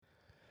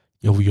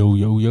Yo, yo,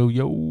 yo, yo,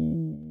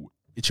 yo.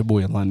 It's your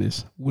boy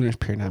Alundas, Winners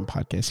Paradigm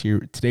Podcast here.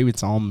 Today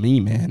it's all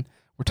me, man.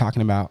 We're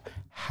talking about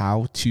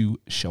how to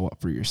show up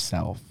for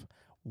yourself.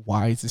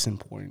 Why is this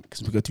important?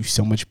 Because we go through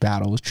so much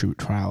battles,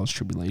 trials,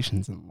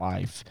 tribulations in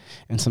life.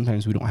 And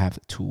sometimes we don't have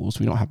the tools,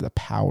 we don't have the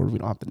power, we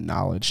don't have the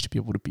knowledge to be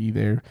able to be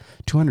there,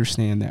 to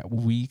understand that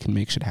we can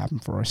make shit happen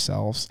for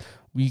ourselves.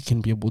 We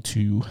can be able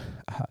to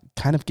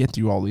kind of get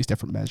through all these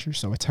different measures.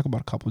 So I talk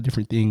about a couple of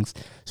different things: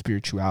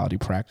 spirituality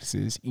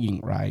practices, eating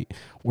right,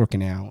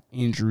 working out,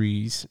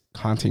 injuries,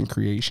 content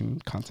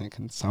creation, content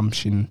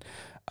consumption,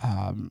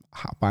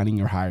 finding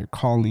your higher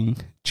calling,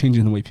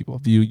 changing the way people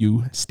view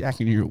you,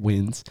 stacking your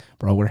wins.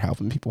 Bro, we're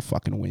helping people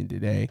fucking win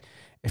today.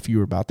 If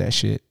you're about that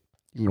shit,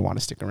 you're going to want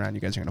to stick around.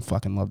 You guys are going to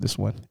fucking love this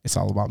one. It's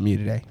all about me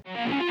today.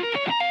 I've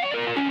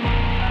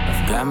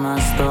got my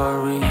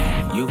story,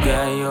 you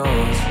got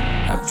yours.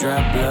 I've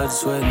dropped blood,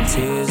 sweat, and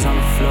tears on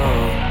the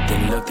floor.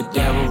 Then looked the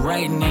devil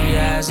right in the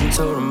eyes and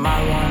told him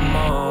I want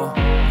more.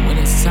 When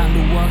it's time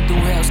to walk through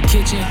Hell's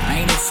Kitchen, I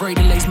ain't afraid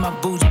to lace my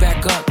boots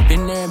back up.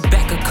 Been there and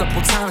back a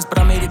couple times, but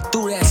I made it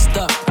through that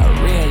stuff. I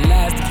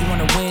realized if you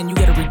wanna win, you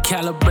gotta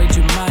recalibrate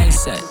your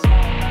mindset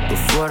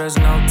before there's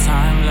no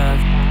time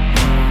left.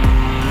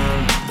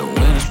 The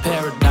winner's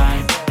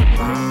paradigm.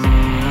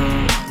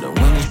 The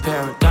winner's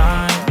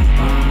paradigm.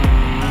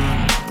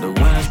 The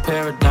winner's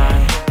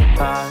paradigm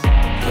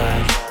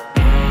podcast.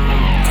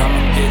 Come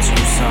and get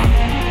you some.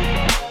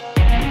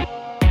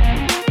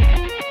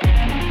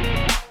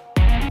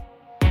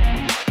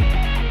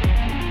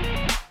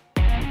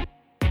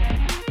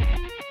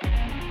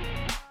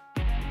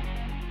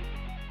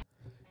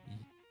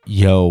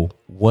 Yo,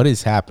 what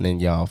is happening,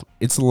 y'all?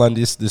 It's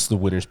Alundas. This is the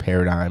Winner's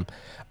Paradigm.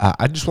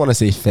 I just want to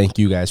say thank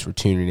you guys for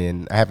tuning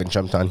in. I haven't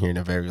jumped on here in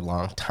a very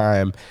long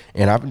time,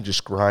 and I've been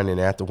just grinding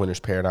at the Winner's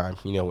Paradigm,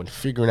 and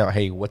figuring out,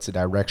 hey, what's the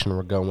direction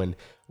we're going?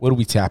 What are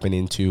we tapping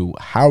into?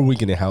 How are we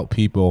going to help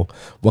people?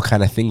 What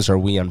kind of things are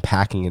we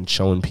unpacking and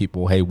showing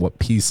people, hey, what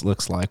peace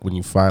looks like when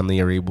you finally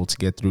are able to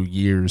get through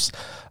years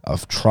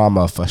of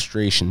trauma,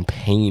 frustration,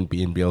 pain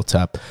being built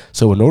up?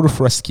 So in order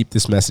for us to keep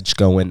this message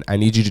going, I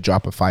need you to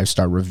drop a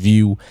 5-star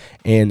review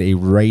and a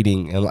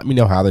rating and let me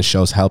know how the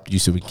show's helped you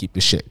so we can keep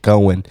the shit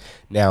going.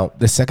 Now,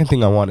 the second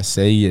thing I want to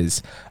say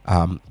is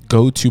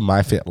go to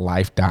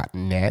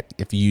myfitlife.net.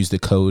 If you use the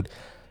code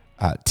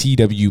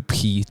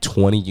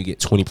TWP20, you get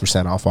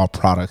 20% off all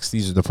products.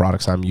 These are the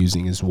products I'm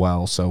using as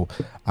well, so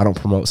I don't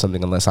promote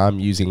something unless I'm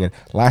using it.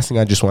 Last thing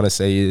I just want to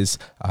say is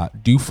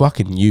do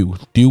fucking you.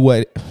 Do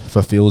what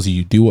fulfills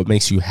you. Do what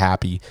makes you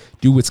happy.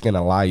 Do what's going to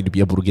allow you to be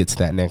able to get to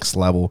that next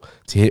level,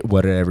 to hit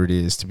whatever it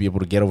is, to be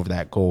able to get over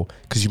that goal,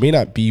 because you may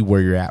not be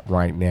where you're at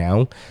right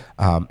now,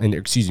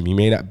 you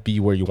may not be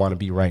where you want to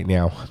be right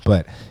now,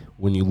 but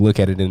when you look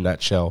at it in a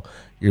nutshell,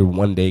 you're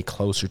one day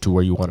closer to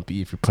where you want to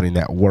be if you're putting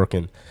that work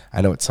in. I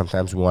know it's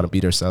sometimes we want to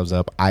beat ourselves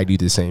up. I do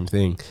the same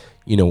thing,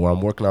 where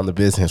I'm working on the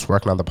business,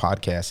 working on the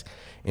podcast,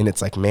 and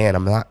it's like, man,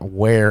 I'm not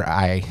where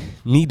I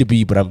need to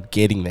be, but I'm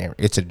getting there.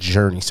 It's a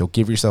journey. So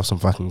give yourself some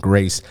fucking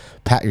grace,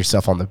 pat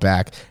yourself on the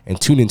back,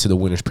 and tune into the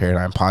Winner's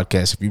Paradigm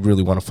podcast. If you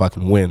really want to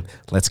fucking win,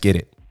 let's get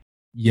it.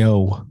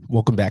 Yo,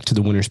 welcome back to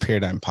the Winner's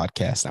Paradigm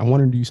podcast. I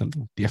want to do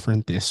something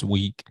different this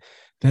week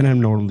than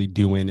I'm normally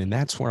doing, and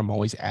that's where I'm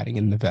always adding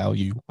in the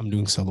value. I'm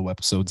doing solo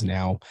episodes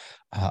now.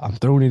 I'm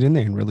throwing it in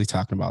there and really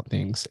talking about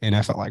things. And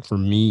I felt like for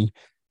me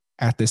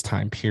at this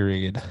time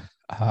period,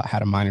 I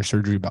had a minor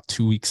surgery about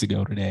 2 weeks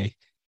ago today.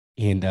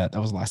 And that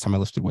was the last time I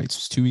lifted weights. It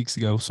was 2 weeks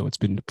ago. So it's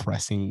been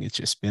depressing. It's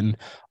just been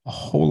a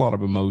whole lot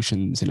of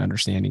emotions and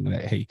understanding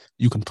that, hey,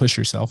 you can push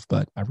yourself,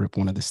 but I ripped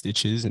one of the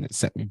stitches and it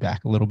set me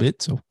back a little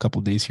bit. So a couple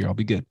of days here, I'll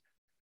be good.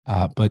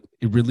 But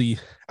it really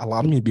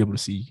allowed me to be able to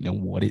see,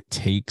 what it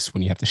takes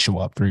when you have to show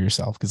up for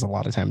yourself. Because a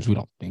lot of times we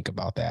don't think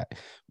about that.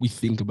 We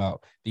think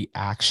about the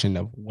action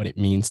of what it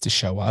means to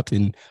show up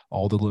and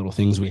all the little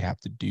things we have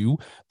to do.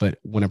 But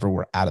whenever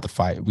we're out of the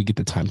fight, we get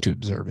the time to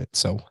observe it.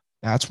 So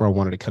that's where I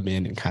wanted to come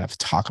in and kind of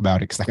talk about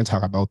it, because I can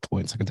talk about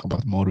points. I can talk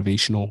about the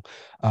motivational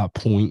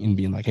point and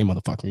being like, hey,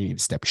 motherfucker, you need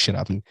to step your shit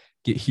up and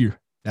get here.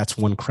 That's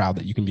one crowd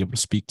that you can be able to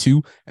speak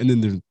to. And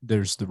then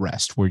there's the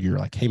rest where you're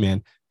like, hey,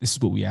 man, this is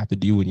what we have to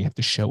do. And you have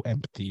to show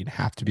empathy and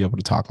have to be able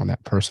to talk on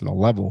that personal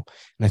level.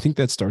 And I think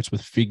that starts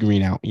with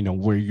figuring out,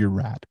 where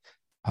you're at.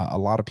 A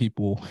lot of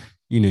people,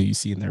 you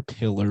see in their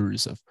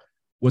pillars of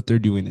what they're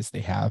doing is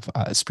they have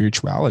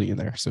spirituality in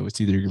there. So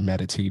it's either you're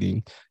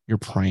meditating, you're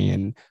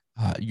praying,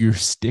 you're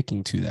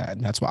sticking to that.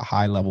 And that's what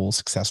high level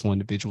successful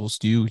individuals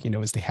do,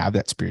 is they have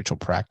that spiritual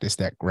practice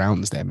that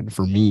grounds them. And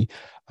for me,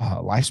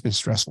 life's been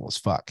stressful as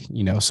fuck,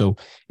 so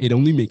it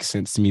only makes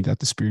sense to me that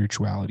the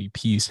spirituality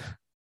piece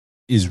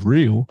is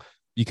real,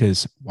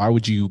 because why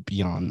would you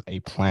be on a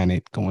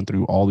planet going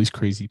through all these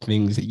crazy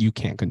things that you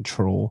can't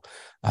control,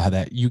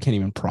 that you can't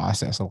even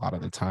process a lot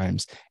of the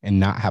times, and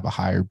not have a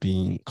higher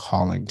being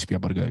calling to be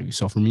able to go to?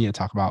 So for me, I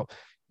talk about,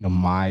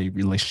 my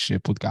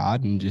relationship with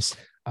God and just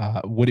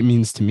what it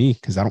means to me,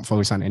 because I don't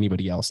focus on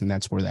anybody else. And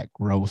that's where that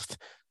growth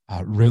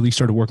really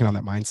started working on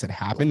that mindset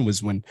happened,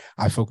 was when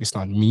I focused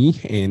on me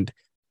and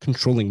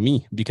controlling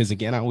me. Because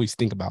again, I always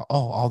think about,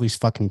 oh, all these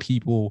fucking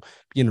people,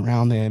 being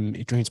around them,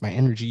 it drains my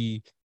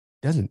energy.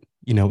 It doesn't,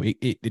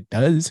 it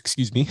does,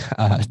 excuse me,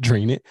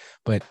 drain it,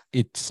 but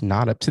it's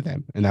not up to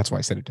them. And that's why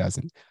I said it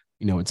doesn't.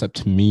 It's up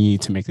to me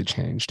to make the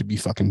change, to be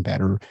fucking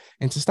better,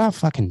 and to stop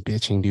fucking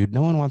bitching, dude.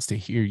 No one wants to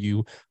hear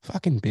you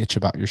fucking bitch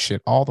about your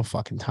shit all the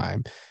fucking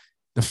time.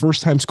 The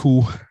first time's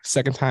cool.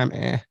 Second time,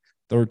 eh.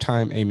 Third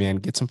time, hey man,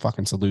 get some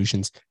fucking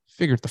solutions.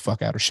 Figure it the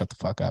fuck out or shut the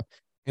fuck up.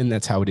 And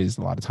that's how it is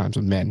a lot of times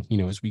with men,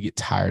 as we get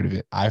tired of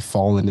it. I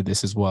fall into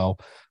this as well.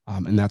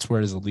 And that's where,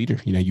 as a leader,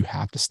 you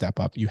have to step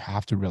up. You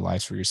have to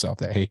realize for yourself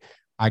that, hey,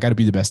 I got to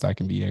be the best I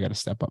can be. I got to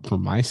step up for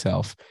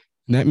myself.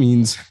 And that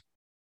means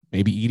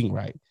maybe eating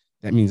right.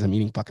 That means I'm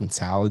eating fucking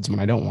salads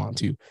when I don't want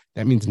to.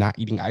 That means not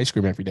eating ice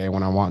cream every day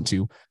when I want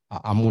to.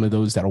 I'm one of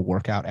those that'll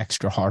work out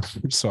extra hard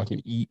so I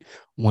can eat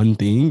one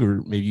thing,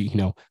 or maybe,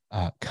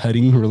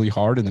 cutting really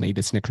hard and then eat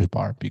a Snickers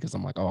bar because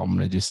I'm like, oh, I'm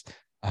going to just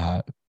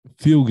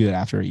feel good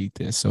after I eat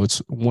this. So it's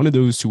one of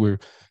those to where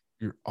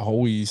you're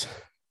always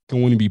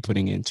going to be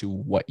putting into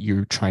what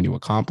you're trying to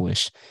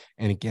accomplish.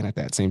 And again, at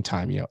that same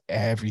time,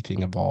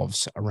 everything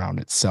evolves around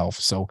itself.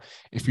 So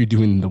if you're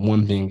doing the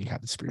one thing, you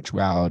have the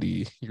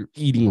spirituality, you're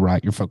eating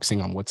right, you're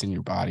focusing on what's in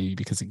your body.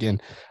 Because again,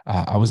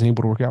 I wasn't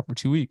able to work out for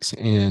 2 weeks.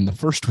 And the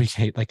first week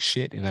I ate like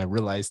shit. And I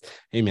realized,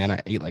 hey man,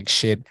 I ate like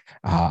shit.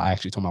 I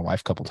actually told my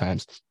wife a couple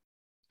times,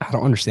 I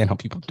don't understand how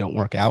people don't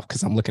work out,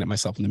 because I'm looking at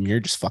myself in the mirror,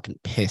 just fucking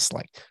pissed.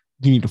 Like,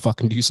 you need to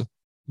fucking do something.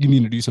 You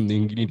need to do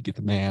something. You need to get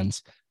the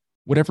man's,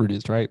 whatever it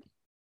is, right?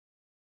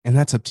 And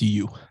that's up to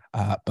you.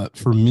 But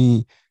for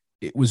me,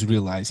 it was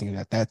realizing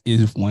that that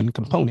is one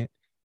component.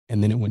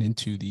 And then it went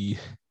into the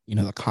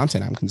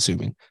content I'm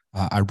consuming.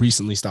 I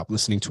recently stopped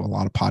listening to a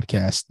lot of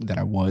podcasts that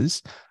I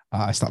was.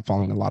 I stopped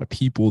following a lot of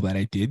people that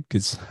I did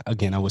because,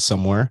 again, I was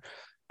somewhere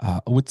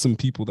with some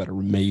people that are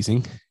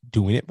amazing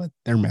doing it, but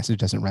their message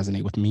doesn't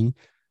resonate with me.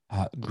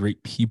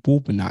 Great people,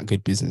 but not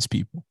good business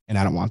people. And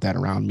I don't want that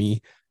around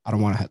me. I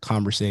don't want to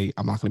conversate.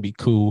 I'm not going to be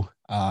cool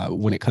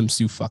when it comes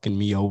to fucking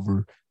me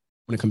over.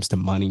 When it comes to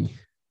money,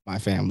 my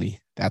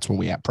family, that's when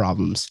we have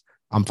problems.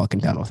 I'm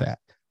fucking done with that.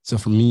 So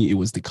for me, it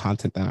was the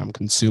content that I'm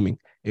consuming.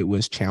 It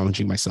was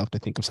challenging myself to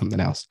think of something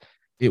else.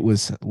 It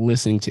was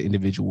listening to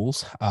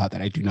individuals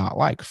that I do not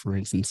like. For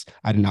instance,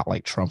 I do not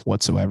like Trump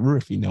whatsoever.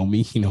 If you know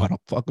me, I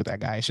don't fuck with that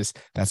guy. It's just,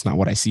 that's not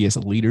what I see as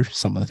a leader.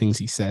 Some of the things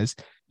he says,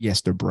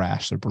 yes, they're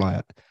brash, they're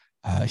blunt.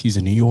 He's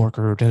a New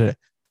Yorker. Da, da, da.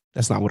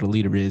 That's not what a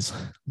leader is.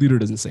 Leader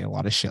doesn't say a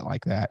lot of shit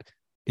like that.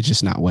 It's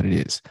just not what it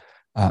is.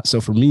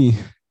 So for me,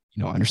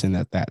 I understand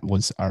that that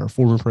was our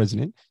former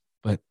president,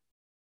 but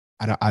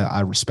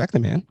I respect the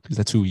man because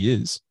that's who he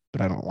is,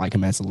 but I don't like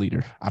him as a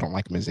leader. I don't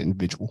like him as an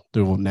individual.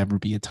 There will never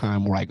be a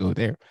time where I go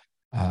there.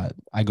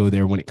 I go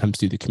there when it comes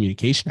to the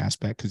communication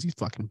aspect because he's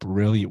fucking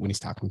brilliant when he's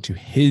talking to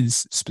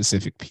his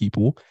specific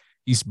people.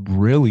 He's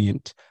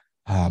brilliant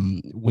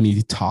when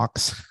he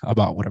talks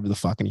about whatever the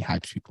fuck and he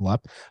hypes people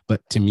up.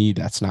 But to me,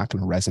 that's not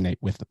going to resonate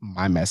with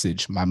my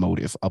message, my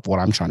motive of what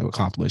I'm trying to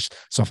accomplish.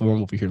 So if I'm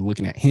over here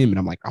looking at him and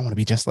I'm like, I want to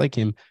be just like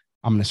him,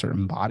 I'm going to start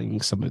embodying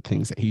some of the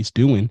things that he's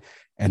doing.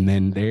 And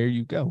then there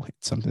you go.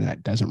 It's something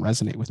that doesn't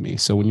resonate with me.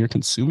 So when you're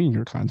consuming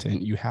your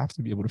content, you have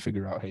to be able to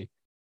figure out, hey,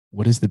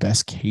 what is the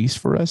best case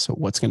for us?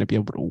 What's going to be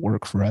able to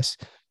work for us?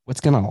 What's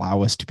going to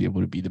allow us to be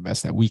able to be the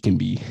best that we can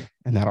be?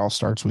 And that all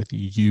starts with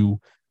you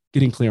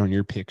getting clear on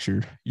your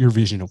picture, your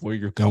vision of where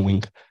you're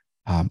going.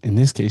 In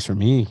this case, for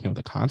me,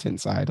 the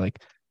content side,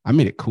 like I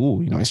made it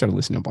cool. I started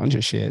listening to a bunch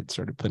of shit,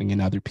 started putting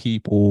in other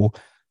people,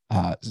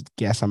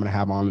 guests I'm going to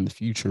have on in the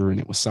future. And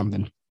it was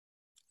something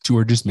to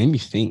where just made me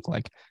think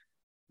like,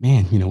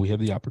 man, we have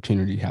the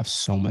opportunity to have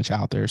so much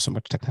out there, so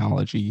much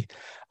technology.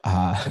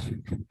 I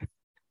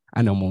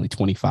know I'm only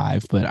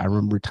 25, but I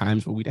remember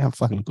times where we didn't have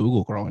fucking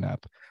Google growing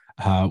up.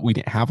 We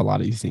didn't have a lot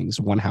of these things.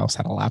 One house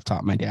had a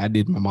laptop. My dad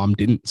did. My mom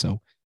didn't.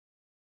 So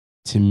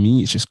to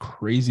me, it's just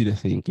crazy to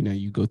think,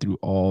 you go through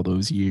all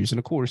those years. And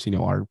of course,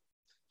 our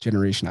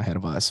generation ahead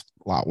of us,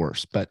 a lot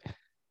worse. But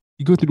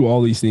you go through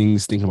all these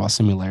things, thinking about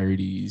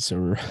similarities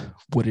or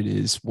what it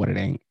is, what it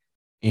ain't.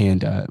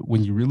 And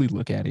when you really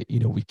look at it,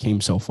 we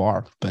came so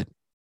far, but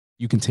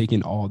you can take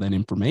in all that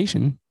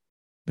information,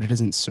 but it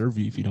doesn't serve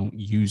you if you don't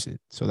use it.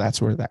 So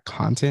that's where that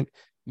content,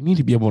 you need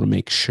to be able to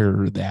make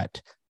sure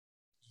that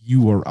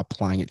you are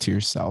applying it to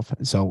yourself.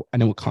 So I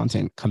know what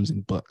content comes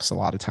in books. A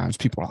lot of times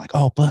people are like,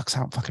 oh, books, I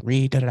don't fucking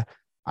read. Da, da, da.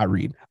 I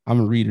read. I'm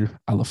a reader.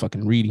 I love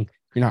fucking reading.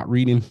 If you're not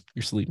reading,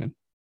 you're sleeping.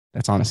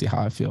 That's honestly how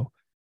I feel.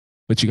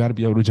 But you got to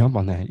be able to jump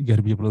on that. You got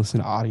to be able to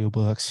listen to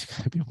audiobooks. You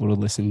got to be able to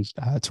listen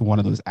to one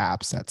of those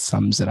apps that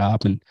sums it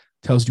up and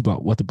tells you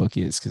about what the book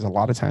is. Because a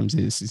lot of times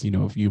is,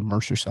 if you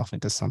immerse yourself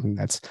into something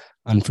that's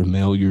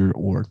unfamiliar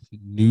or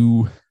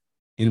new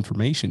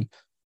information,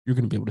 you're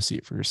going to be able to see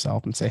it for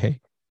yourself and say, hey,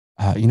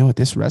 you know what,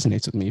 this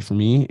resonates with me. For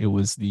me, it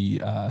was the,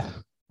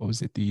 what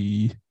was it?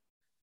 The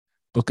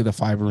Book of the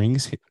Five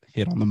Rings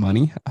hit on the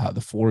money,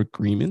 the Four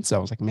Agreements. I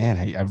was like, man,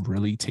 I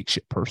really take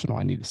shit personal.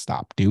 I need to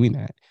stop doing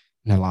that.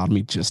 And it allowed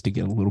me just to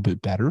get a little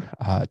bit better.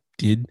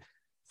 Did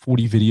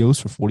 40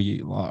 videos for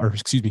 48 law, or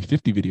excuse me,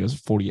 50 videos,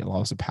 48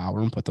 laws of power,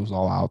 and put those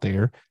all out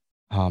there.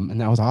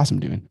 And that was awesome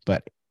doing.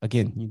 But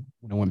again,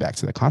 when I went back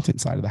to the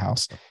content side of the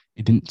house,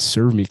 it didn't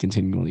serve me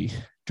continually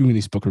doing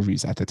these book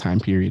reviews at the time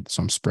period.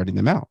 So I'm spreading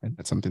them out. And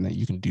that's something that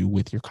you can do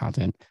with your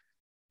content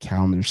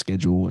calendar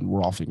schedule. And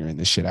we're all figuring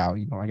this shit out.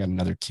 I got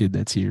another kid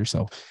that's here.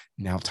 So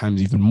now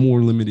time's even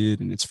more limited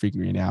and it's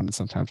figuring it out. And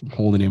sometimes I'm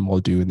holding in while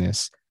doing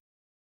this.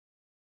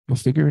 You'll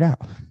figure it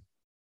out.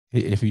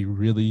 If you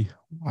really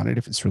want it,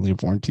 if it's really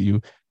important to you,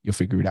 you'll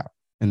figure it out.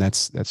 And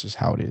that's just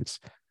how it is.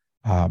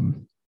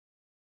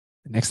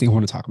 The next thing I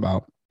want to talk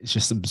about is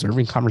just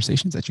observing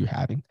conversations that you're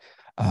having.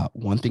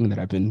 One thing that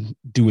I've been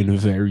doing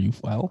very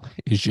well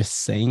is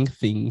just saying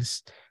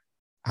things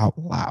out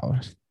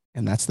loud.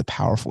 And that's the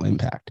powerful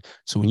impact.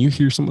 So when you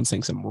hear someone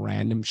saying some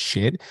random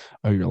shit,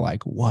 or you're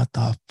like, what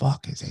the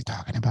fuck is he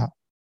talking about?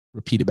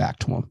 Repeat it back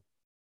to them.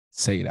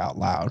 Say it out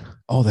loud.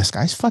 Oh, this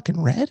guy's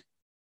fucking red?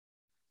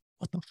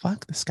 What the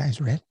fuck? This guy's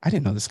red? I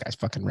didn't know this guy's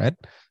fucking red.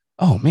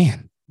 Oh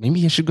man,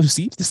 maybe I should go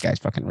see if this guy's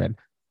fucking red.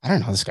 I don't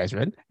know this guy's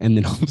red. And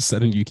then all of a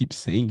sudden you keep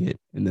saying it.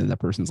 And then that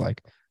person's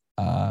like,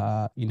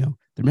 they're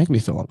making me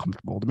feel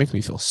uncomfortable. They're making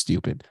me feel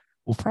stupid.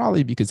 Well,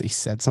 probably because they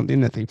said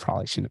something that they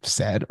probably shouldn't have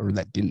said or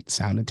that didn't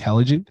sound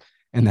intelligent.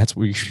 And that's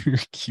where you're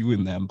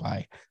cueing them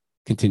by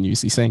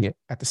continuously saying it.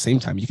 At the same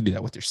time, you can do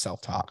that with your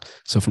self-talk.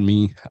 So for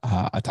me,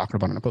 I talked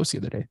about it on a post the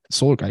other day. The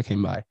solar guy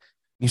came by.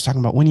 He was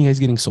talking about, when are you guys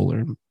getting solar?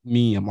 And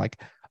me, I'm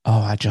like, oh,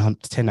 I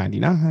jumped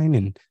 1099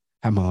 and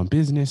have my own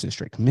business and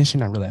straight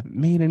commission. I really haven't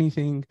made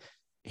anything.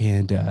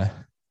 And then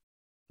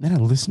I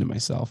listened to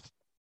myself.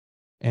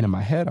 And in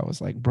my head, I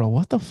was like, bro,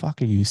 what the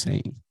fuck are you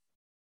saying?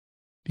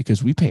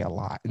 Because we pay a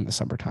lot in the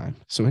summertime.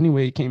 So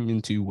anyway, it came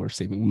into we're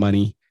saving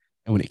money.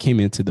 And when it came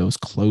into those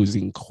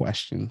closing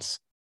questions,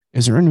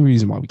 is there any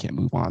reason why we can't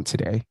move on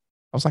today?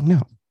 I was like,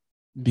 no,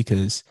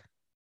 because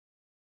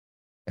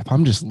if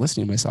I'm just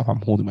listening to myself,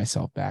 I'm holding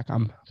myself back.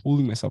 I'm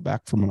holding myself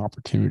back from an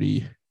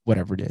opportunity,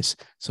 whatever it is.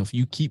 So if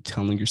you keep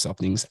telling yourself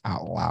things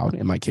out loud,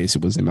 in my case,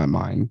 it was in my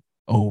mind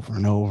over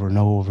and over and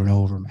over and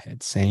over in my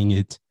head, saying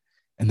it.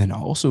 And then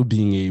also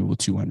being able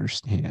to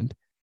understand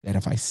that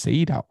if I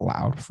say it out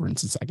loud, for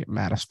instance, I get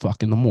mad as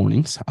fuck in the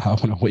mornings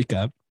when I wake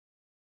up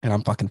and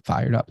I'm fucking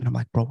fired up and I'm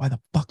like, bro, why the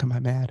fuck am I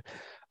mad?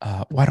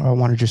 Why do I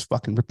want to just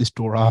fucking rip this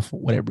door off?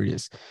 Whatever it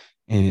is.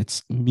 And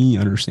it's me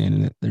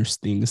understanding that there's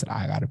things that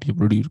I got to be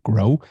able to do to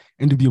grow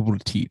and to be able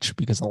to teach,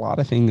 because a lot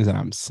of things that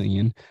I'm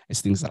saying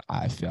is things that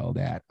I failed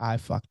at, I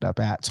fucked up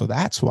at. So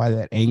that's why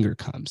that anger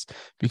comes,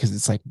 because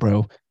it's like,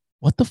 bro,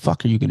 what the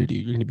fuck are you going to do?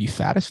 You're going to be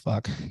fat as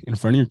fuck in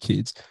front of your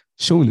kids,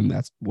 showing them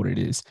that's what it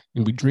is.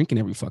 You're going to be drinking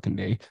every fucking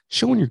day,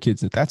 showing your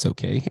kids that that's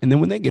okay. And then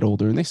when they get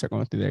older and they start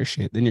going through their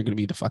shit, then you're going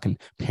to be the fucking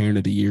parent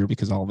of the year,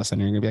 because all of a sudden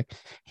you're going to be like,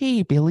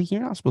 hey, Billy,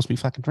 you're not supposed to be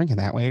fucking drinking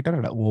that way.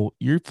 Da-da-da. Well,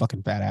 you're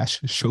fucking fat ass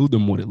showed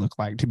them what it looked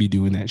like to be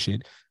doing that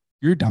shit.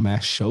 Your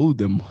dumbass showed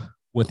them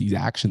what these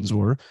actions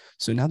were.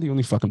 So now the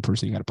only fucking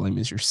person you got to blame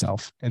is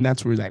yourself. And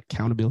that's where that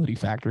accountability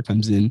factor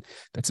comes in.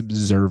 That's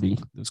observing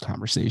those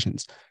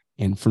conversations.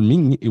 And for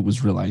me, it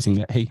was realizing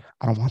that, hey,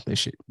 I don't want this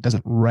shit. It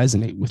doesn't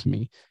resonate with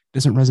me. It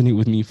doesn't resonate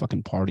with me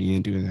fucking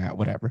partying, doing that,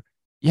 whatever.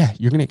 Yeah,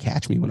 you're going to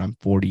catch me when I'm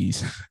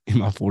 40s, in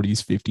my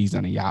 40s, 50s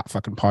on a yacht,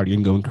 fucking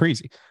partying, going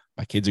crazy.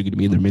 My kids are going to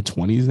be in their mid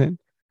 20s then.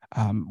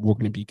 We're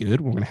going to be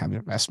good. We're going to have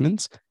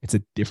investments. It's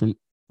a different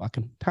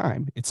fucking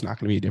time. It's not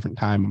going to be a different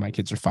time when my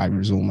kids are 5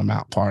 years old and I'm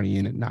out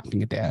partying and not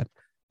being a dad.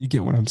 You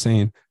get what I'm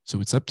saying? So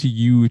it's up to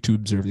you to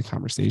observe the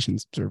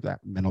conversations, observe that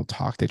mental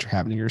talk that you're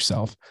having to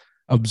yourself.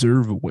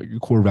 Observe what your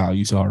core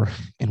values are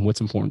and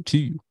what's important to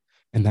you.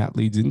 And that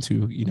leads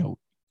into,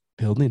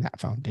 building that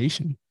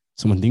foundation.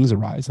 So when things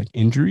arise like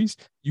injuries,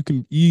 you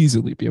can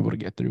easily be able to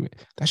get through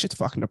it. That shit's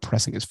fucking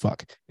depressing as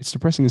fuck. It's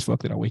depressing as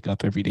fuck that I wake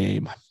up every day.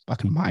 My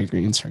fucking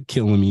migraines are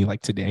killing me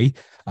like today.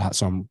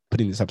 So I'm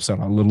putting this episode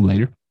on a little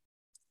later.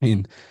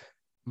 And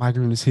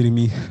migraine is hitting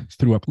me,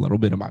 threw up a little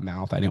bit in my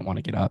mouth. I didn't want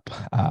to get up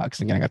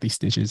because again, I got these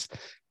stitches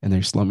and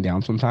they're slowing me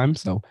down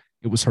sometimes. So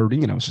it was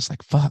hurting and I was just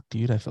like, fuck,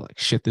 dude, I feel like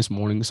shit this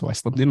morning. So I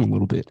slept in a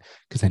little bit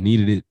because I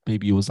needed it.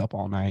 Maybe it was up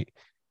all night.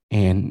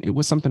 And it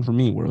was something for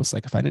me where it was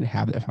like, if I didn't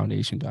have that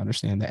foundation to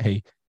understand that,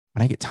 hey,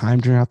 when I get time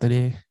during the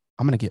day,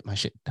 I'm going to get my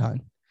shit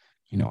done.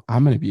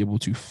 I'm going to be able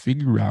to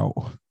figure out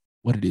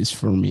what it is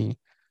for me.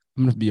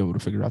 I'm going to be able to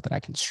figure out that I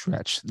can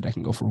stretch, that I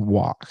can go for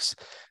walks,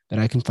 that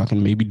I can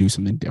fucking maybe do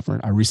something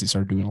different. I recently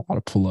started doing a lot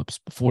of pull-ups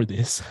before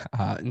this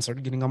and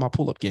started getting on my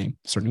pull-up game,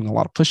 started doing a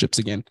lot of push-ups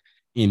again,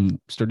 and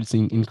started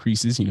seeing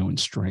increases, in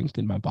strength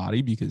in my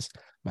body because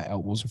my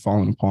elbows are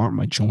falling apart,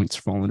 my joints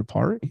are falling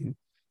apart. And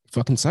it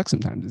fucking sucks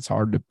sometimes. It's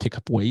hard to pick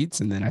up weights.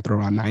 And then I throw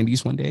on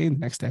 90s one day and the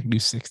next day I can do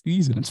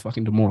 60s and it's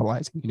fucking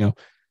demoralizing,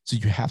 So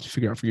you have to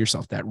figure out for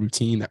yourself that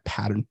routine, that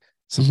pattern,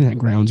 something that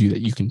grounds you that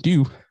you can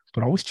do,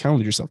 but always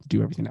challenge yourself to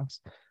do everything else.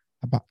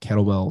 I bought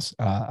kettlebells.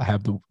 I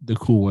have the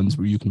cool ones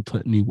where you can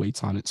put new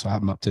weights on it. So I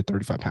have them up to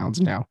 35 pounds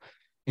now.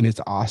 And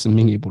it's awesome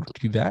being able to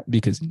do that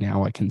because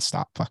now I can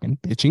stop fucking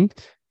bitching.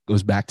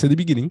 Goes back to the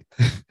beginning.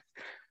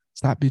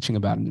 Stop bitching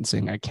about it and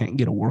saying I can't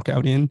get a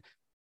workout in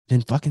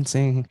than fucking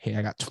saying, hey,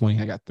 I got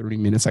 20, I got 30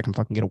 minutes, I can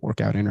fucking get a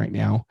workout in right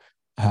now.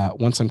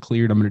 Once I'm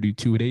cleared, I'm going to do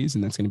 2 days,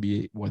 and that's going to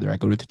be whether I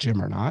go to the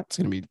gym or not. It's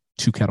going to be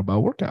 2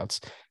 kettlebell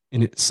workouts,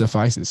 and it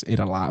suffices. It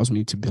allows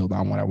me to build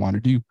on what I want to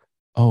do.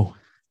 Oh,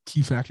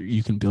 key factor: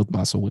 you can build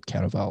muscle with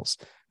kettlebells,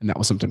 and that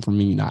was something for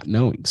me not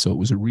knowing. So it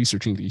was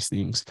researching these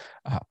things,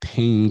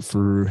 paying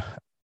for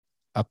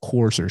a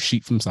course or a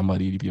sheet from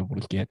somebody to be able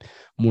to get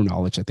more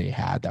knowledge that they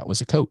had that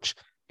was a coach,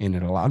 and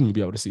it allowed me to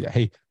be able to see that,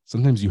 hey,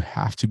 sometimes you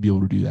have to be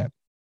able to do that.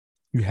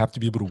 You have to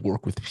be able to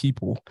work with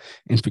people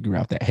and figure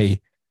out that, hey,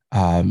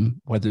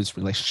 whether this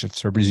relationship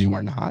serves you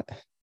or not,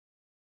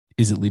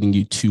 is it leading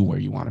you to where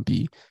you want to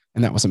be?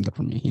 And that was something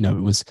for me.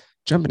 It was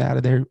jumping out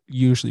of there.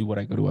 Usually, would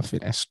I go to a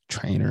fitness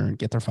trainer and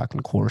get their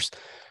fucking course?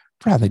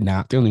 Probably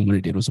not. The only one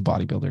I did was a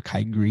bodybuilder,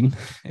 Kai Green,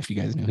 if you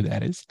guys know who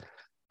that is.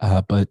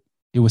 But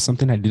it was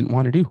something I didn't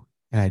want to do.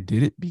 And I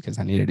did it because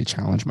I needed to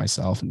challenge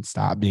myself and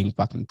stop being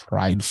fucking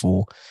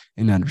prideful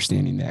and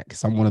understanding that.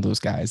 Because I'm one of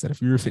those guys that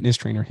if you're a fitness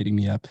trainer hitting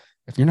me up,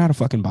 if you're not a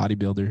fucking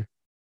bodybuilder,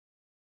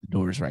 the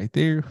door is right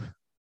there.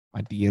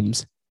 My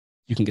DMs,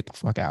 you can get the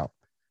fuck out.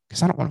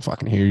 Because I don't want to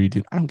fucking hear you,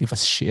 dude. I don't give a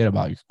shit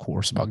about your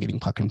course, about getting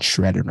fucking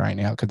shredded right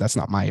now, because that's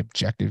not my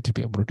objective to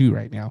be able to do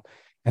right now.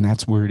 And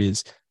that's where it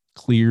is.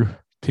 Clear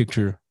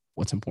picture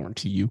what's important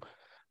to you.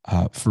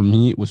 For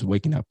me, it was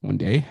waking up one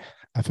day.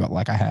 I felt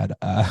like I had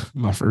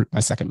my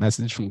second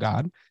message from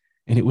God.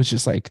 And it was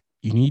just like,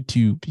 you need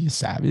to be a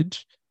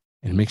savage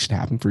and make shit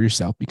happen for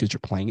yourself because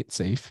you're playing it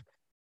safe.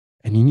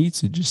 And you need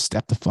to just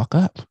step the fuck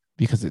up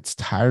because it's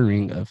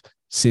tiring of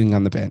sitting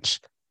on the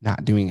bench,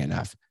 not doing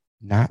enough,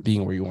 not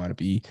being where you want to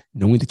be,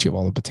 knowing that you have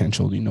all the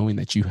potential, knowing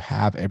that you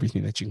have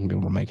everything that you can be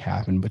able to make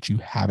happen, but you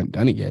haven't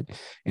done it yet.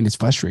 And it's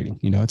frustrating.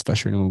 It's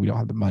frustrating when we don't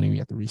have the money. We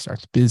have to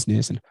restart the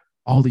business and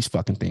all these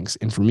fucking things.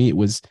 And for me, it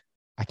was,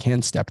 I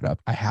can step it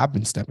up. I have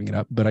been stepping it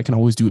up, but I can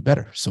always do it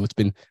better. So it's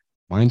been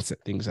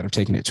mindset things that are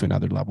taking it to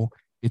another level.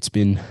 It's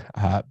been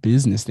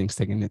business things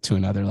taking it to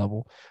another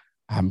level.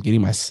 I'm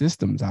getting my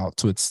systems out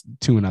so it's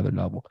to another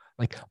level.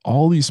 Like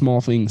all these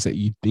small things that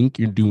you think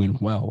you're doing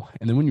well.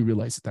 And then when you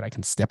realize that I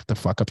can step the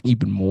fuck up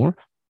even more,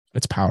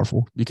 it's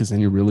powerful because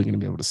then you're really going to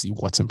be able to see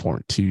what's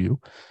important to you,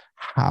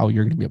 how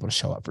you're going to be able to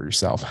show up for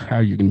yourself, how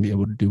you're going to be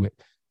able to do it.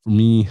 For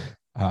me,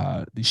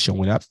 the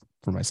showing up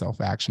for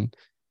myself action,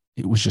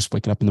 it was just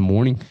waking up in the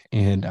morning.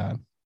 And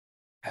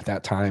at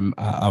that time,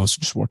 I was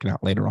just working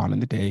out later on in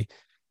the day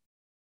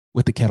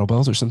with the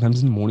kettlebells or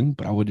sometimes in the morning,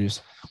 but I would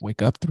just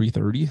wake up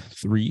 3:30,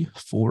 3,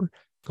 4,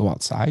 go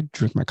outside,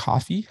 drink my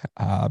coffee,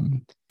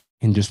 and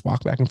just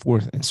walk back and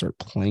forth and start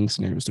playing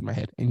scenarios in my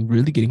head and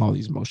really getting all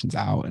these emotions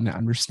out and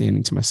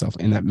understanding to myself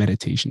in that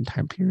meditation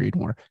time period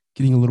where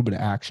getting a little bit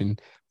of action,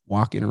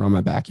 walking around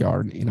my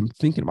backyard, and I'm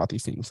thinking about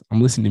these things.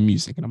 I'm listening to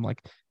music and I'm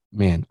like,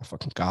 man, I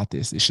fucking got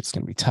this. This shit's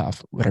going to be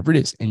tough, whatever it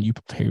is. And you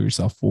prepare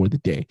yourself for the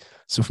day.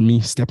 So for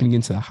me, stepping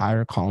into the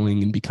higher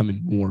calling and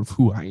becoming more of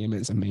who I am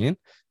as a man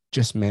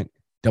just meant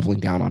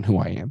doubling down on who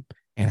I am.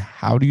 And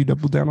how do you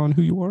double down on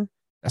who you are?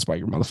 That's by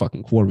your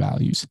motherfucking core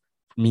values.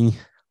 For me,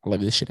 I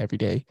live this shit every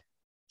day.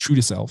 True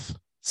to self,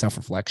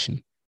 self-reflection.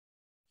 You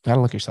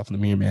gotta look yourself in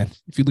the mirror, man.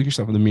 If you look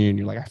yourself in the mirror and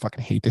you're like, I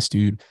fucking hate this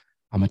dude.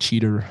 I'm a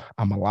cheater.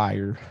 I'm a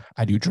liar.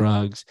 I do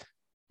drugs.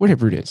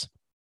 Whatever it is,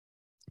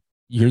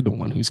 you're the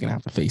one who's gonna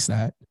have to face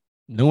that.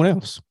 No one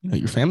else.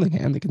 Your family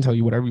can. They can tell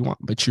you whatever you want,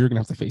 but you're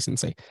gonna have to face it and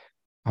say,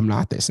 I'm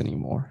not this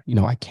anymore.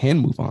 I can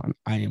move on.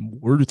 I am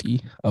worthy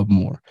of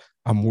more.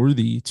 I'm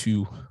worthy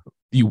to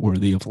be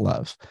worthy of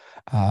love.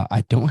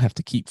 I don't have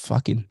to keep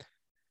fucking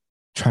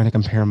trying to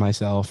compare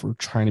myself or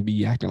trying to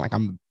be acting like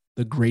I'm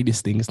the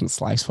greatest thing since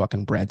sliced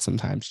fucking bread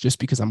sometimes just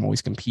because I'm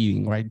always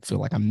competing or I feel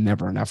like I'm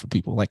never enough for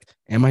people. Like,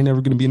 am I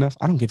never going to be enough?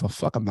 I don't give a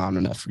fuck about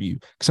enough for you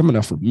because I'm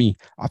enough for me.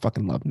 I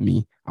fucking love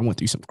me. I went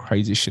through some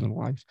crazy shit in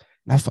life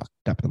and I fucked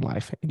up in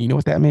life. And you know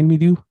what that made me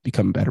do?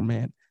 Become a better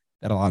man.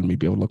 That allowed me to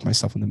be able to look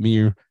myself in the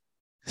mirror,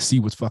 see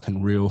what's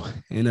fucking real,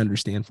 and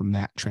understand from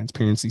that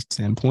transparency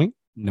standpoint.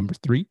 Number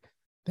 3,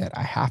 that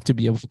I have to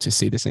be able to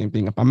say the same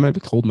thing. If I'm going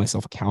to hold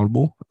myself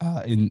accountable,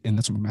 and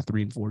that's what my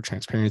 3 and 4,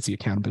 transparency,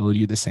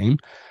 accountability are the same.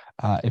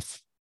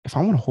 If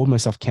I want to hold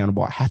myself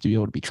accountable, I have to be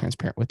able to be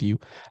transparent with you.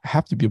 I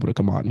have to be able to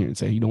come on here and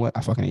say, you know what?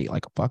 I fucking ate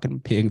like a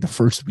fucking pig the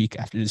first week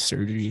after the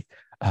surgery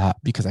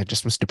because I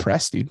just was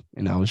depressed, dude.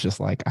 And I was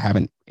just like, I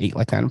haven't ate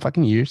like that in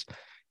fucking years.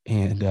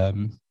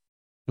 And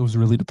it was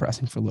really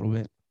depressing for a little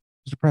bit.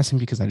 It was depressing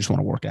because I just want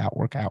to work out.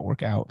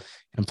 And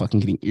I'm fucking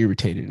getting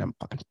irritated and I'm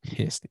fucking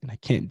pissed and I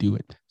can't do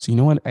it. So you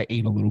know what? I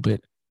ate a little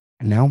bit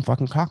and now I'm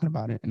fucking talking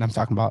about it. And I'm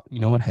talking about, you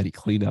know what? How to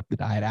clean up the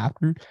diet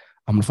after.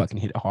 I'm going to fucking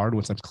hit it hard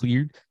once I'm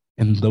cleared.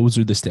 And those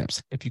are the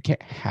steps. If you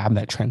can't have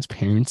that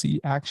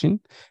transparency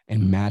action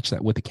and match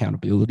that with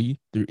accountability,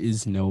 there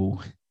is no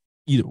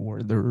either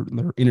or. They're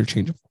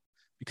interchangeable.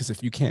 Because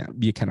if you can't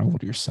be accountable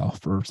to yourself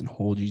first and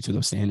hold you to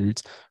those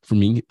standards, for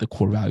me, the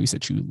core values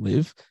that you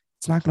live,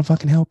 it's not going to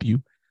fucking help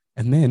you.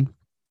 And then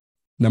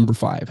number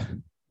 5,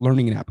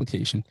 learning and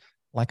application.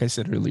 Like I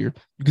said earlier,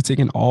 you could take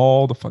in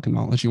all the fucking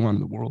knowledge you want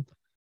in the world.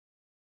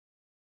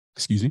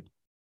 Excuse me.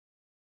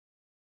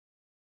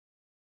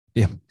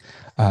 Yeah.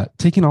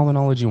 Taking all the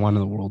knowledge you want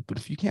in the world, but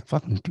if you can't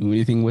fucking do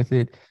anything with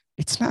it,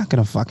 it's not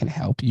gonna fucking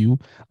help you.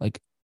 Like,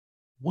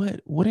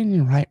 what in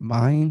your right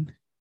mind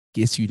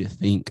gets you to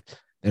think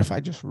that if I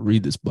just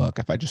read this book,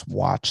 if I just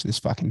watch this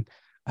fucking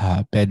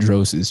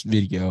Bedros'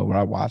 video, or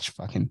I watch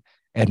fucking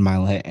Ed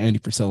Milet, Andy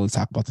Priscilla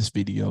talk about this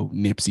video,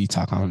 Nipsey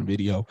talk on a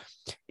video,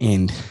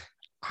 and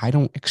I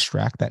don't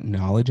extract that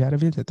knowledge out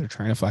of it that they're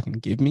trying to fucking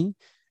give me,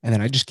 and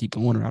then I just keep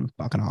going around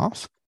fucking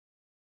off,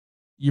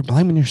 you're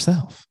blaming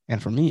yourself.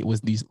 And for me, it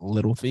was these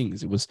little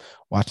things. It was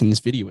watching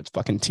this video. It's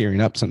fucking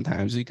tearing up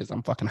sometimes because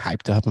I'm fucking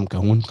hyped up. I'm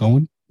going.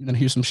 And then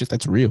here's some shit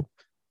that's real.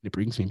 It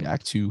brings me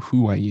back to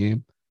who I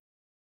am,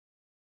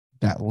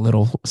 that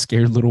little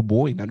scared little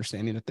boy, and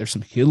understanding that there's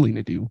some healing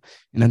to do,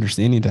 and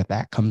understanding that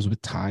that comes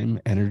with time,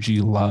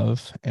 energy,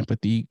 love,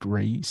 empathy,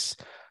 grace.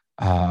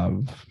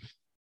 Um,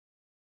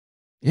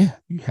 yeah,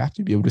 you have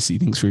to be able to see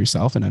things for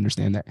yourself and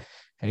understand that,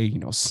 hey,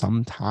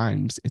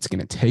 sometimes it's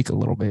going to take a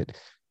little bit.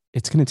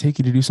 It's going to take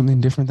you to do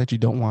something different that you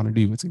don't want to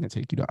do. It's going to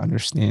take you to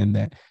understand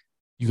that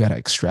you got to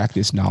extract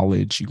this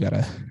knowledge. You got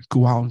to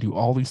go out and do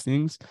all these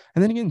things.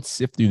 And then again,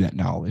 sift through that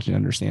knowledge and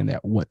understand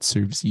that what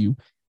serves you.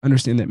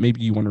 Understand that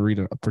maybe you want to read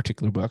a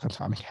particular book,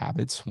 Atomic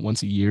Habits,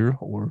 once a year,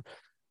 or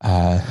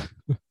uh,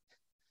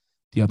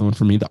 the other one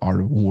for me, The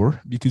Art of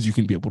War, because you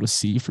can be able to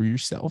see for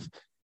yourself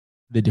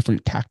the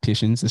different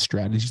tacticians, the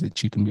strategies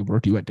that you can be able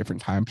to do at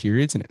different time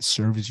periods, and it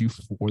serves you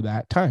for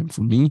that time.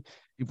 For me,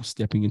 it was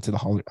stepping into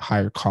the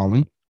higher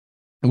calling.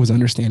 It was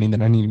understanding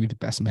that I need to be the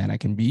best man I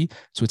can be.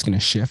 So it's going to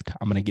shift.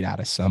 I'm going to get out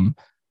of some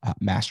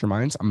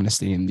masterminds. I'm going to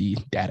stay in the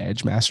Data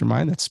Edge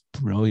mastermind. That's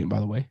brilliant,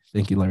 by the way.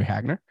 Thank you, Larry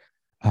Hagner.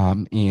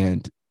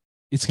 And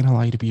it's going to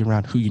allow you to be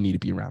around who you need to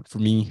be around. For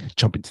me,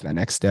 jumping to that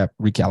next step,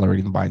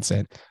 recalibrating the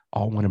mindset,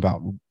 all went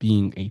about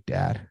being a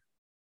dad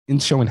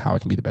and showing how I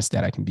can be the best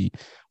dad I can be,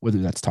 whether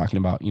that's talking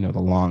about, the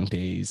long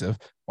days of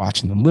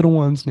watching the little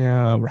ones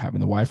now, or having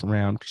the wife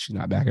around because she's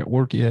not back at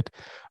work yet,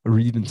 or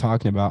even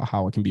talking about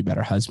how I can be a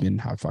better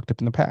husband, how I fucked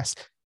up in the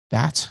past.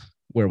 That's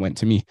where it went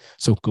to me.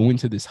 So going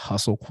to this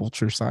hustle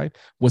culture side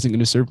wasn't going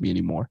to serve me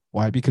anymore.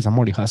 Why? Because I'm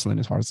already hustling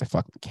as hard as I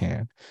fucking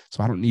can.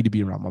 So I don't need to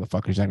be around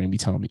motherfuckers that are going to be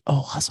telling me,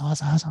 oh, hustle,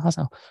 hustle, hustle,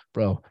 hustle.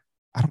 Bro,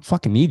 I don't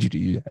fucking need you to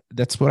do that.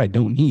 That's what I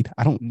don't need.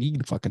 I don't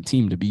need a fucking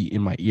team to be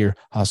in my ear,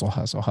 hustle,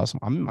 hustle, hustle.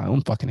 I'm in my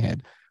own fucking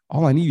head.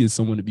 All I need is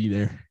someone to be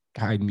there,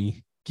 guide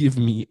me, give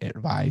me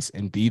advice,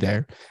 and be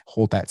there.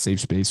 Hold that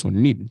safe space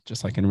when needed.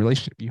 Just like in a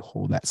relationship, you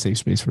hold that safe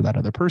space for that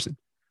other person.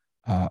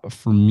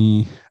 For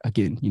me,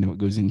 again, it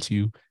goes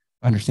into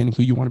understanding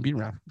who you want to be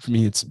around. For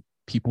me, it's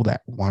people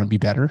that want to be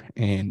better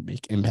and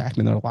make impact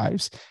in their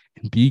lives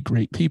and be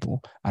great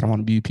people. I don't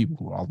want to be people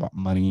who are all about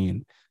money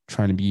and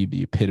trying to be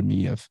the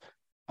epitome of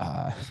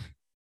uh,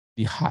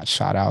 the hot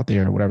shot out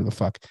there or whatever the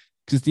fuck.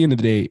 Because at the end of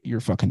the day, you're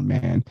a fucking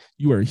man.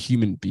 You are a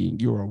human being.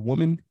 You are a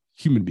woman,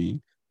 human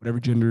being, whatever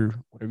gender,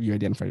 whatever you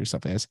identify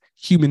yourself as,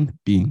 human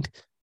being.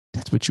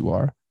 That's what you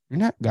are. You're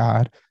not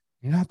God.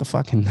 You're not the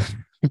fucking,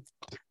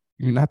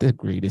 you're not the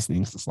greatest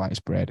things to slice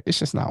bread. It's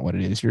just not what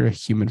it is. You're a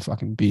human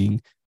fucking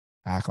being.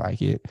 Act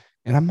like it.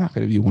 And I'm not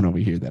going to be one over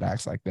here that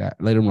acts like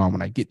that. Later on,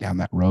 when I get down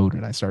that road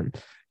and I start,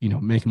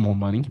 making more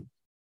money,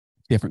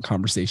 different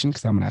conversation,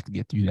 because I'm going to have to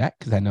get through that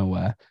because I know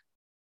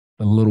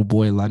the little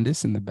boy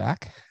Alundas in the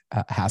back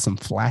has some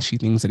flashy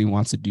things that he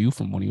wants to do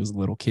from when he was a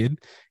little kid.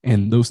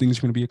 And those things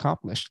are going to be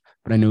accomplished.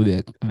 But I know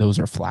that those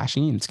are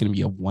flashy and it's going to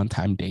be a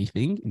one-time day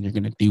thing. And you're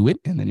going to do it.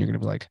 And then you're going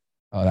to be like,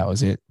 oh, that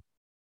was it.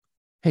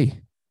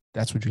 Hey,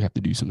 that's what you have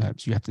to do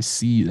sometimes. You have to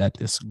see that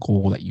this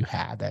goal that you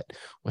had that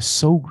was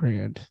so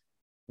grand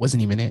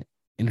wasn't even it.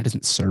 And it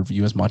doesn't serve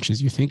you as much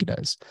as you think it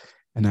does.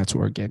 And that's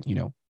where, again,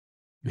 you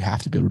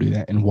have to be able to do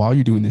that. And while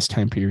you're doing this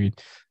time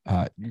period,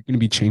 you're going to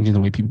be changing the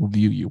way people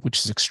view you, which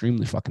is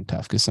extremely fucking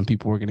tough because some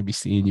people are going to be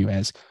seeing you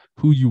as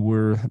who you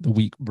were, the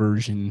weak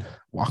version,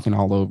 walking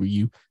all over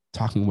you,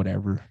 talking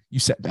whatever. You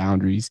set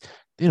boundaries.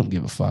 They don't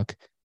give a fuck.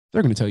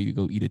 They're going to tell you to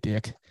go eat a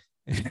dick.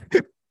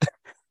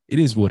 It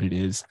is what it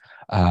is.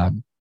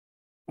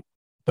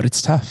 But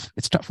it's tough.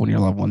 It's tough when your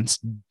loved ones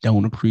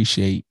don't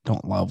appreciate,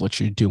 don't love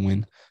what you're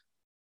doing,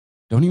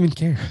 don't even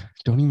care,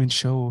 don't even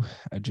show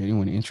a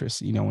genuine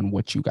interest, in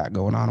what you got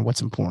going on and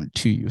what's important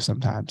to you.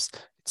 Sometimes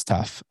it's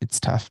tough. It's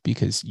tough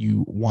because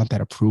you want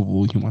that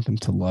approval. You want them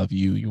to love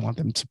you. You want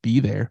them to be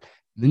there.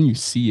 And then you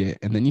see it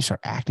and then you start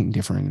acting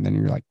different. And then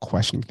you're like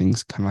questioning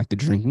things, kind of like the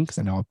drinking. Cause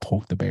I know I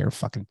poked the bear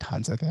fucking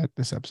tons of that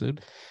this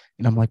episode.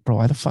 And I'm like, bro,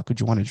 why the fuck would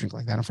you want to drink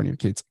like that in front of your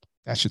kids?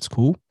 That shit's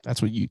cool.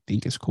 That's what you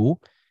think is cool.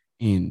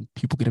 And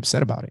people get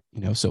upset about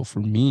it, So for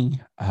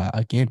me,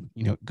 again,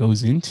 it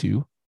goes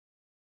into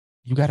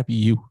you got to be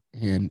you.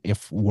 And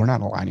if we're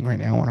not aligning right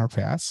now on our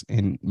paths,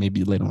 and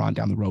maybe later on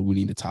down the road we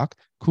need to talk,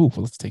 cool.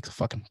 Well, let's take a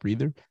fucking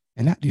breather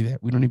and not do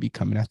that. We don't need to be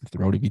coming at the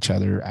throat of each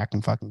other,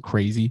 acting fucking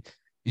crazy.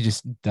 It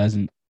just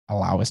doesn't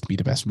allow us to be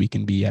the best we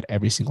can be at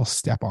every single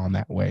step on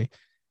that way.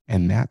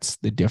 And that's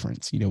the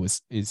difference,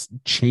 is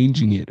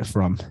changing it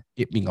from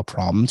it being a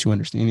problem to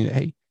understanding that,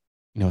 hey,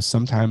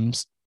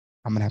 sometimes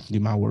I'm gonna have to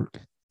do my work.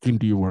 You can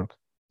do your work.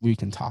 We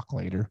can talk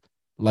later.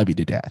 Love you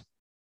to death.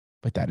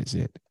 But that is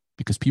it.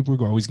 because people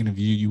are always going to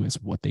view you as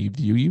what they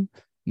view you,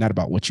 not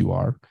about what you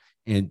are.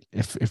 And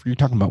if you're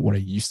talking about what I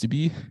used to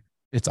be,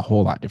 it's a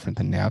whole lot different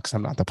than now, because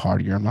I'm not the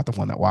partier. I'm not the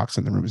one that walks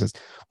in the room and says,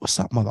 "What's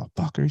up,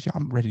 motherfuckers? Y'all,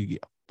 I'm ready to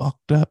get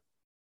fucked up."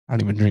 I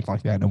don't even drink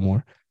like that no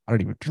more. I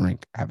don't even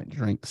drink. I haven't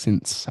drank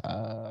since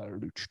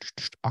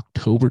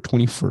October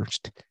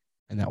 21st.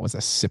 And that was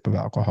a sip of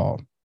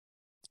alcohol.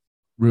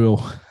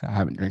 I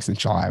haven't drank since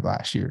July of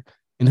last year.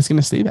 And it's going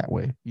to stay that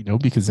way,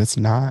 because that's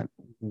not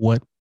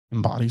what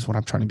embodies what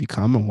I'm trying to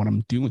become and what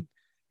I'm doing.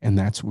 And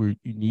that's where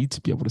you need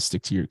to be able to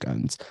stick to your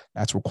guns.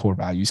 That's where core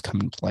values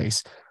come in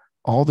place.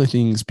 All the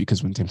things,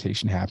 because when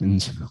temptation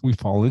happens, we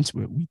fall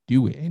into it, we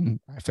do it, and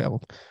I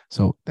failed.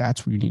 So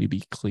that's where you need to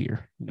be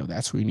clear.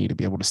 That's where you need to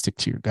be able to stick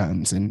to your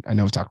guns. And I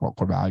know we talk about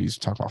core values,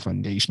 we talk about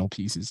foundational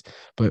pieces,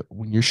 but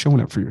when you're showing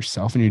up for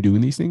yourself and you're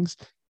doing these things,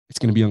 it's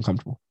going to be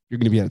uncomfortable. You're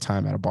going to be at a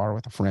time at a bar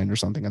with a friend or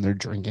something, and they're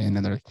drinking,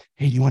 and they're like,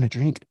 "Hey, do you want to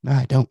drink?" No,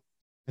 I don't.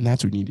 And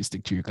that's where you need to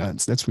stick to your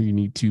guns. That's where you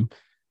need to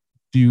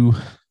do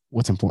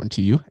what's important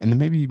to you. And then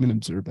maybe even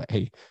observe that,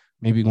 hey,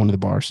 maybe going to the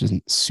bars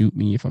doesn't suit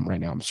me if I'm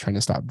just trying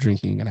to stop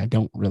drinking and I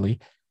don't really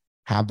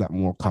have that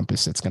moral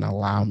compass that's going to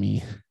allow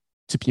me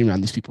to be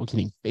around these people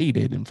getting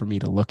faded, and for me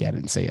to look at it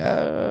and say,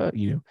 I'm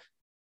going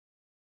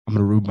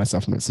to remove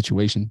myself from that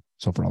situation.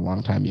 So for a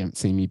long time, you haven't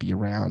seen me be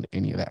around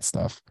any of that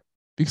stuff,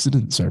 because it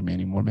doesn't serve me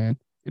anymore, man.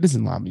 It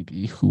doesn't allow me to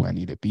be who I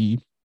need to be.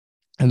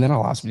 And that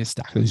allows me to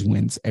stack those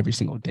wins every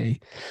single day.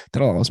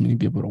 That allows me to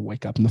be able to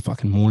wake up in the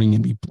fucking morning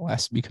and be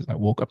blessed because I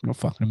woke up in a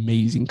fucking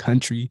amazing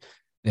country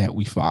that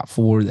we fought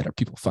for, that our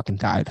people fucking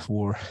died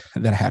for,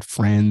 that I had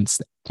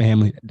friends,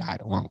 family that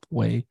died along the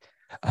way,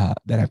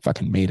 that I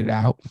fucking made it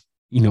out.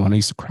 And I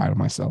used to cry to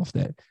myself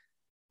that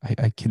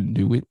I couldn't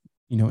do it,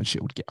 and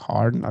shit would get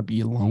hard and I'd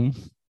be alone.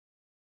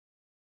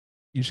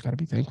 You just got to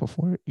be thankful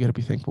for it. You got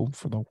to be thankful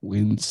for the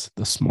wins,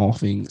 the small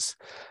things,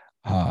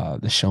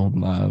 the shown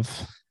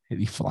love,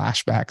 the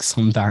flashbacks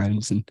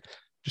sometimes, and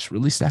just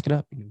really stack it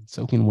up and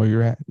soak in where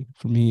you're at.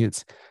 For me,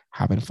 it's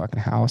having a fucking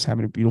house,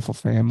 having a beautiful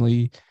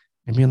family,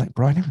 and being like,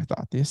 bro, I never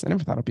thought this. I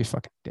never thought I'd be a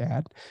fucking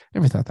dad. I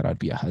never thought that I'd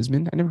be a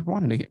husband. I never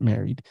wanted to get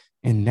married.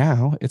 And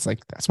now it's like,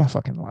 that's my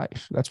fucking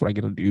life. That's what I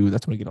get to do.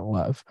 That's what I get to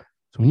love.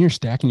 So when you're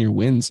stacking your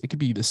wins, it could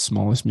be the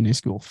smallest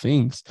minuscule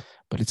things,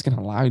 but it's going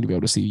to allow you to be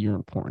able to see your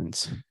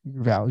importance,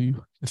 your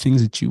value, the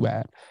things that you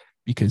add.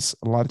 Because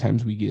a lot of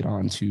times we get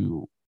on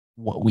to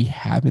what we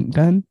haven't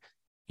done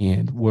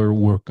and where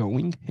we're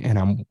going. And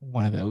I'm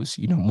one of those,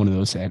 one of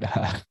those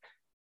that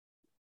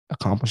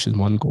accomplishes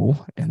one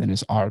goal and then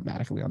is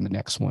automatically on the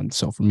next one.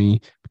 So for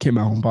me, became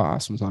my own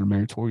boss, was on a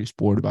meritorious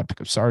board, about to pick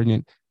up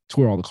sergeant,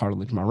 tore all the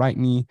cartilage in my right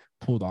knee,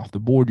 pulled off the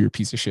board, you're a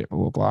piece of shit, blah,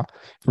 blah, blah.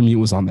 For me, it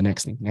was on the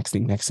next thing. Got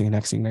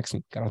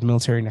out of the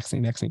military, next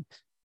thing.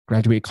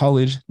 Graduate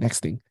college, next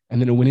thing. And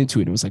then it went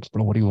into it. It was like,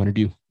 bro, what do you want to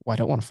do? Well, I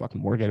don't want to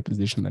fucking work at a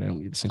position that I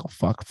don't give a single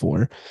fuck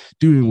for,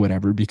 doing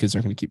whatever, because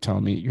they're going to keep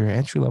telling me you're an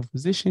entry-level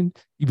position,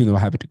 even though I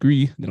have a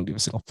degree, they don't give a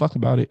single fuck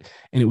about it.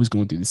 And it was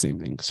going through the same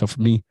thing. So for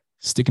me,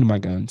 sticking to my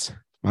guns,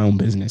 my own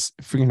business,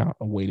 figuring out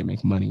a way to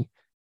make money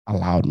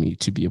allowed me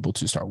to be able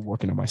to start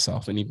working on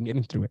myself and even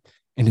getting through it.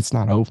 And it's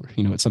not over.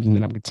 It's something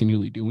that I'm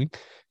continually doing.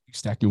 You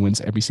stack your wins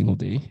every single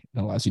day. It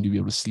allows you to be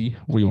able to see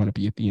where you want to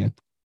be at the end.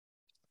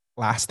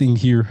 Last thing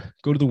here,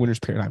 go to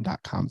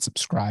thewinnersparadigm.com,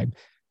 subscribe.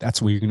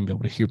 That's where you're going to be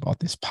able to hear about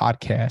this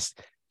podcast,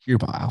 hear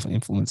about Alpha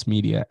Influence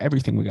Media,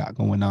 everything we got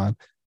going on.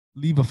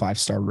 Leave a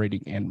 5-star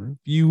rating and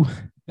review.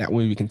 That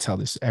way we can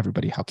tell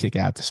everybody how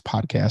kick-ass this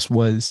podcast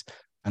was.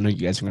 I know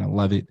you guys are going to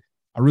love it.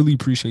 I really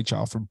appreciate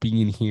y'all for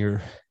being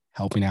here,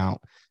 helping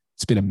out.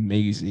 It's been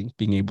amazing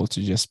being able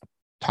to just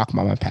talk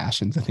about my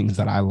passions, the things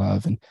that I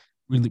love, and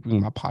really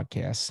bring my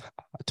podcast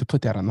to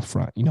put that on the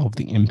front, of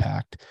the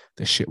impact,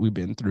 the shit we've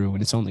been through,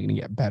 and it's only going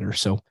to get better.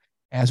 So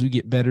as we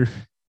get better,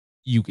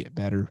 you get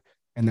better.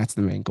 And that's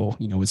the main goal,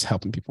 is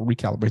helping people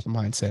recalibrate the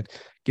mindset,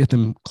 get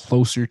them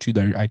closer to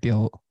their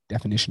ideal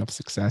definition of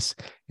success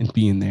and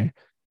being there.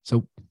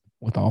 So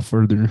without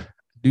further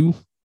ado,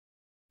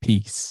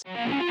 peace.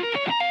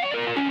 I've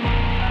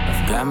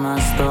got my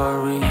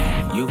story,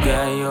 you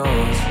got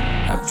yours.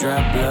 I've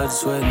dropped blood,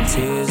 sweat, and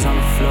tears on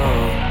the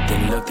floor.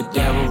 Then looked the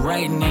devil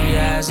right in the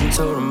eyes and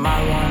told him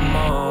I want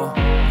more.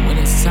 When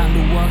it's time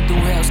to walk through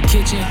Hell's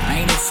Kitchen, I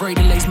ain't afraid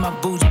to lace my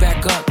boots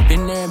back up.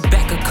 Been there and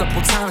back a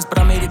couple times, but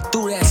I made it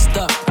through that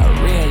stuff. I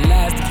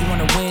realized if you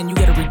wanna win, you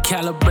gotta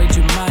recalibrate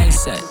your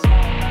mindset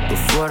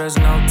before there's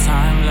no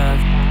time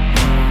left.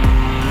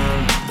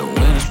 The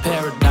winner's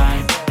paradigm.